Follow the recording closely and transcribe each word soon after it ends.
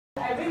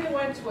I really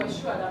want to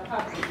assure the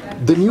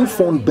public. The new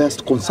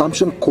phone-based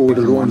consumption code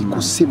loan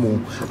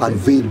SSIMU,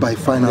 unveiled by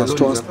Finance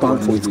Trust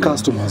Bank for its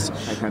customers,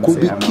 could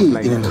be key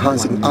in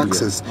enhancing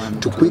access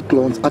to quick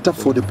loans at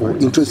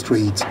affordable interest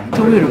rates. It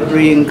will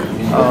bring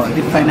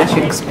the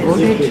financial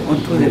exposure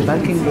onto the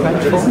banking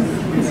platform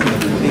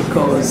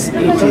because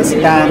it is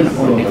done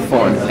on the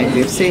phone. Like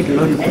they've said,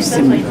 loan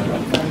SSIMU.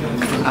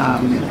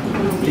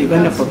 The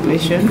Uganda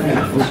population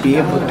will be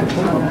able to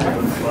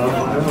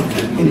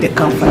go in the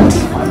comfort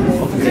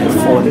of their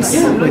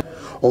phones.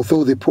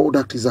 Although the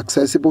product is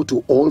accessible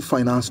to all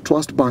Finance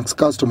Trust Bank's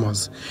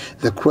customers,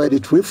 the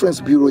Credit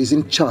Reference Bureau is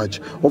in charge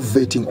of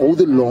vetting all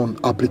the loan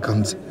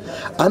applicants.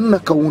 Anna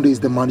Kaunda is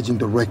the Managing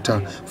Director,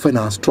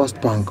 Finance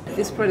Trust Bank.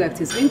 This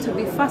product is going to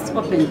be first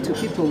open to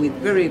people with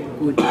very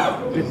good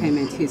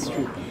repayment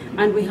history.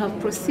 And we have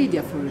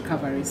procedure for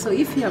recovery. So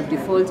if you have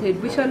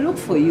defaulted, we shall look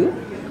for you.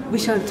 We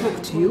shall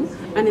talk to you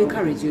and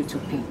encourage you to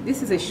pay.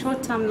 This is a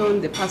short-term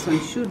loan. The person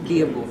should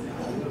be able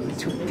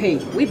to pay.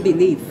 We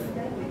believe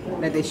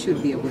that they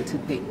should be able to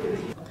pay.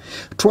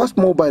 Trust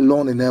Mobile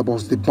Loan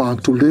enables the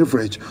bank to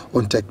leverage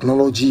on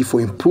technology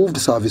for improved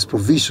service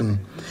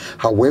provision.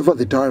 However,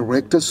 the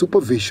Director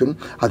Supervision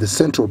at the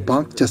Central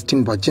Bank,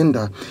 Justine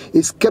Bagyenda,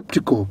 is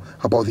skeptical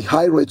about the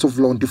high rates of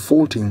loan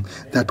defaulting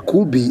that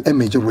could be a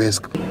major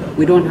risk.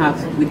 We don't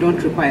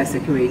require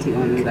security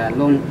on the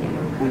loan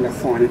on the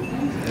phone.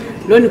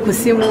 Loan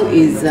SSIMU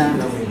is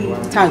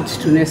tagged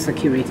to no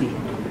security.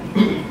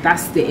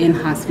 That's the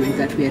enhancement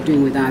that we are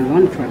doing with our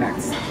loan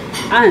products.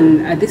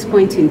 And at this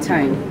point in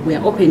time, we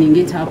are opening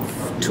it up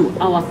to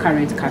our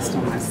current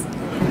customers.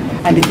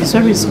 And it is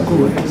always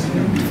good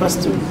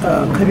first to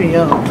carry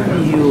out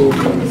your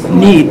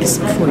needs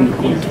before you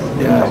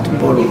go to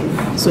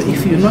borrow. So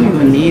if you know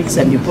your needs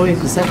and you borrow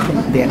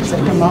the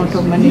exact amount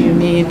of money you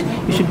need,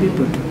 you should be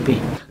able to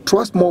pay.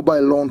 Trust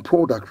Mobile Loan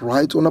product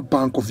rides on a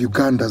Bank of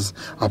Uganda's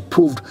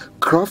approved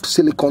Craft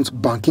Silicon's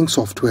banking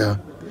software.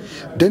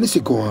 Dennis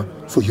Igoa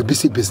for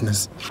UBC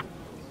Business.